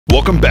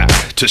Welcome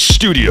back to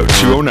Studio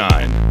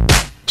 209.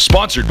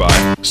 Sponsored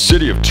by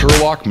City of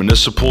Turlock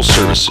Municipal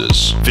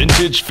Services,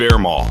 Vintage Faire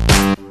Mall,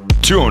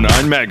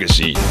 209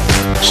 Magazine.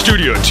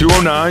 Studio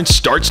 209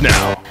 starts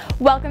now.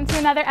 Welcome to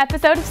another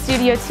episode of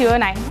Studio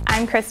 209.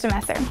 I'm Krista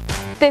Messer.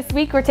 This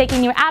week we're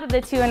taking you out of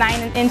the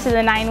 209 and into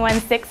the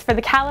 916 for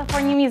the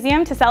California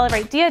Museum to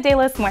celebrate Dia De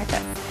Los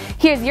Muertos.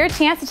 Here's your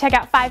chance to check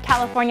out 5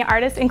 California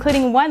artists,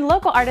 including 1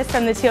 local artist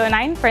from the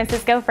 209,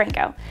 Francisco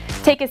Franco.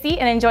 Take a seat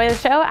and enjoy the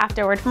show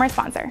after a word from our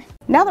sponsor.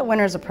 Now that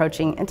winter is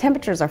approaching and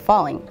temperatures are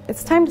falling,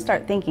 it's time to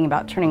start thinking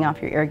about turning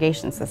off your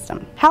irrigation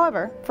system.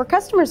 However, for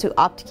customers who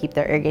opt to keep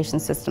their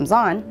irrigation systems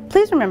on,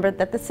 please remember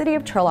that the City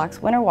of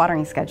Turlock's winter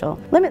watering schedule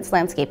limits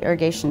landscape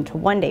irrigation to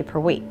 1 day per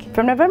week.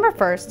 From November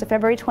 1st to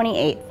February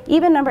 28th,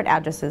 even-numbered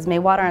addresses may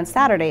water on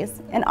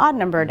Saturdays and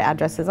odd-numbered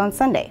addresses on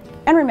Sunday.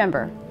 And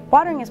remember,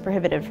 watering is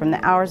prohibited from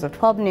the hours of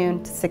 12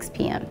 noon to 6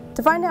 p.m.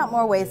 To find out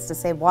more ways to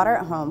save water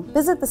at home,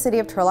 visit the City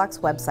of Turlock's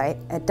website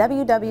at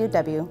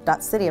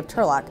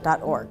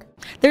www.cityofturlock.org.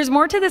 There's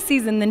more to the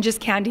season than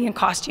just candy and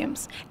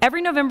costumes.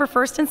 Every November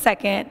 1st and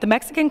 2nd, the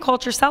Mexican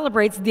culture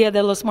celebrates Dia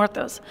De Los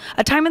Muertos,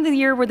 a time of the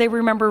year where they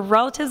remember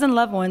relatives and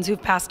loved ones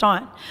who've passed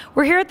on.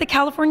 We're here at the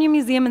California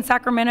Museum in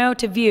Sacramento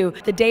to view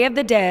the Day of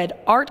the Dead,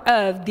 Art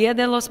of Dia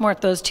De Los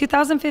Muertos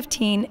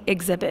 2015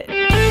 exhibit.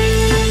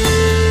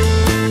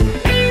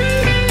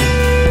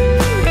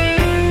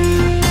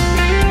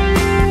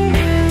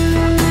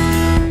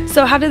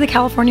 So how did the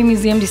California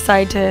Museum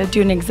decide to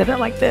do an exhibit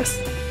like this?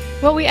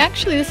 Well,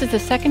 this is the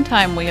second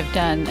time we have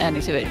done an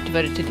exhibit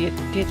devoted to Dia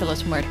De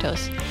Los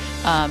Muertos.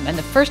 And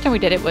the first time we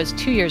did it was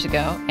 2 years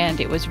ago,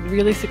 and it was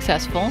really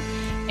successful.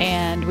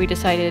 And we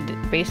decided,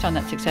 based on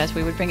that success,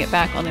 we would bring it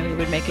back, only we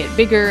would make it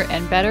bigger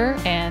and better,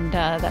 and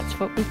that's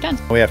what we've done.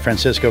 We have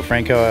Francisco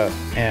Franco,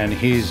 and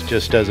he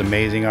just does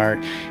amazing art.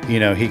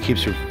 You know, he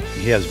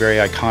has very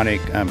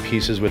iconic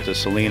pieces with the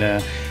Selena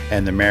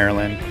and the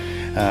Marilyn.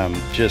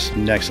 Just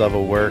next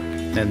level work.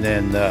 And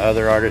then the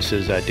other artist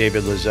is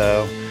David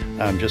Lazo,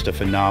 just a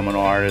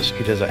phenomenal artist.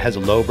 He has a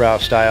lowbrow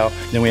style.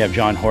 Then we have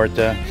John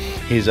Horta.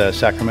 He's a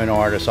Sacramento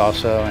artist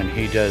also, and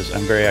he does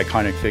very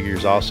iconic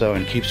figures also,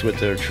 and keeps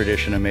with the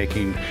tradition of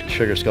making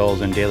sugar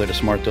skulls and Dia De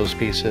Los Muertos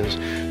pieces.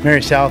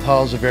 Mary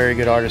Southall is a very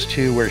good artist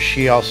too, where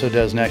she also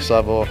does next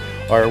level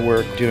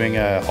artwork, doing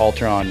an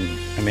altar on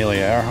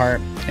Amelia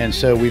Earhart. And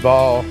so we've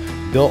all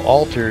built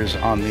altars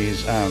on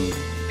these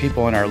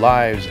people in our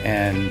lives,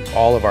 and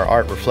all of our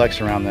art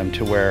reflects around them,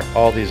 to where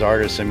all these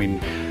artists, I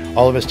mean,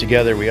 all of us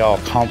together, we all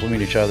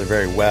complement each other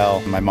very well.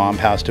 My mom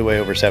passed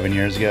away over 7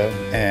 years ago,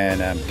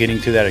 and getting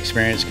through that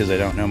experience, because I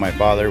don't know my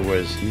father,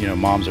 was, you know,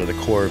 moms are the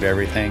core of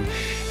everything.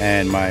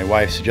 And my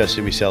wife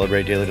suggested we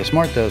celebrate Dia De Los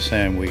Muertos,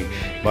 and we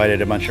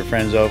invited a bunch of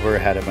friends over,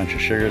 had a bunch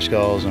of sugar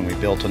skulls, and we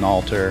built an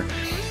altar.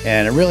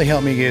 And it really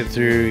helped me get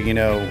through, you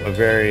know, a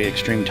very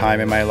extreme time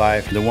in my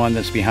life. The one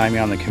that's behind me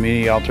on the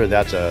community altar,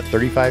 that's a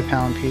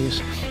 35-pound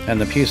piece. And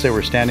the piece that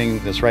we're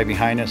standing, that's right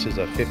behind us, is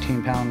a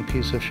 15-pound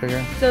piece of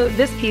sugar. So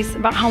this piece,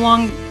 about how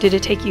long did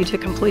it take you to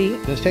complete?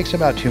 This takes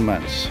about 2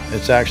 months.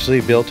 It's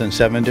actually built in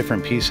 7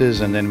 different pieces,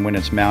 and then when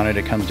it's mounted,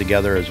 it comes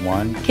together as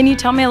one. Can you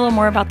tell me a little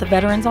more about the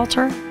Veterans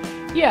Altar?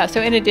 Yeah,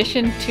 so in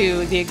addition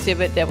to the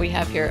exhibit that we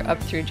have here up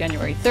through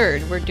January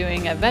 3rd, we're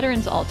doing a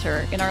Veterans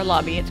Altar in our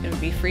lobby. It's going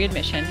to be free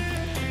admission.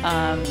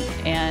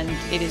 And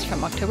it is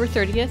from October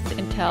 30th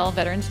until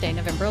Veterans Day,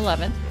 November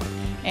 11th.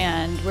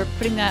 And we're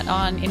putting that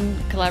on in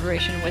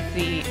collaboration with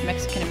the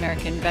Mexican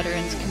American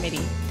Veterans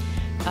Committee,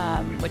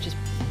 which is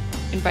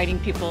inviting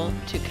people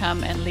to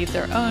come and leave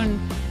their own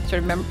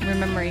sort of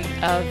memory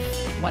of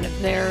one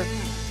of their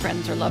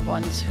friends or loved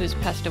ones who's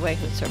passed away,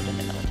 who served in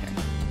the military.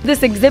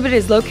 This exhibit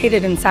is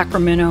located in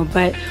Sacramento,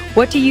 but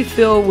what do you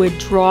feel would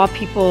draw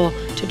people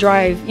to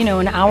drive, you know,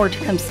 an hour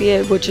to come see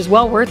it, which is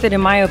well worth it in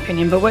my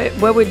opinion, but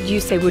what would you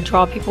say would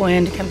draw people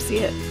in to come see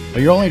it?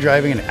 Well, you're only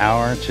driving an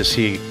hour to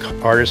see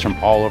artists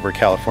from all over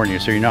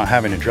California, so you're not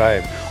having to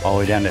drive all the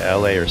way down to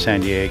LA or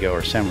San Diego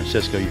or San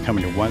Francisco. You're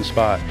coming to one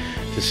spot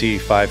to see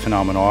 5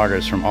 phenomenal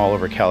artists from all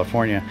over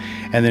California.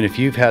 And then if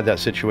you've had that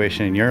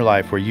situation in your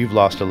life where you've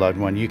lost a loved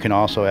one, you can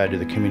also add to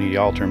the community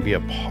altar and be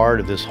a part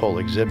of this whole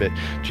exhibit,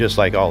 just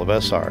like all of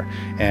us are.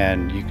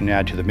 And you can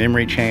add to the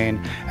memory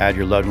chain, add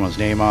your loved one's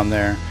name on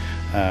there.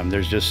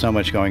 There's just so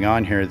much going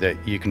on here that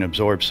you can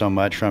absorb so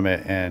much from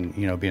it and,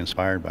 you know, be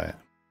inspired by it.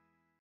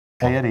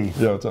 Hey Eddie.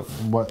 Yeah, what's up?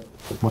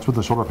 What's with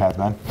the shoulder pads,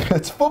 man?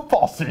 It's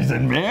football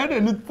season, man,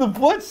 and it's the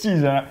blitz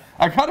season.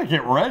 I gotta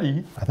get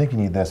ready. I think you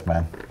need this,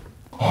 man.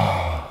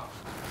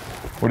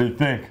 What do you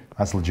think?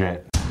 That's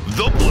legit.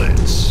 The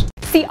Blitz.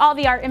 See all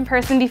the art in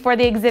person before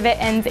the exhibit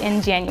ends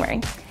in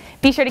January.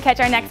 Be sure to catch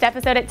our next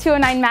episode at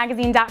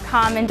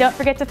 209magazine.com, and don't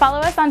forget to follow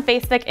us on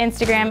Facebook,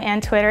 Instagram,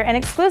 and Twitter, and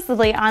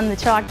exclusively on the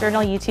Turlock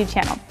Journal YouTube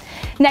channel.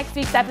 Next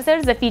week's episode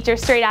is a feature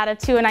straight out of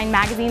 209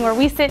 Magazine, where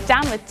we sit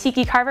down with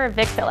tiki carver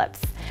Vic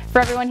Phillips. For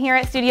everyone here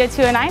at Studio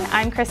 209,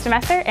 I'm Krista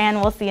Messer, and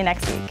we'll see you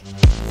next week.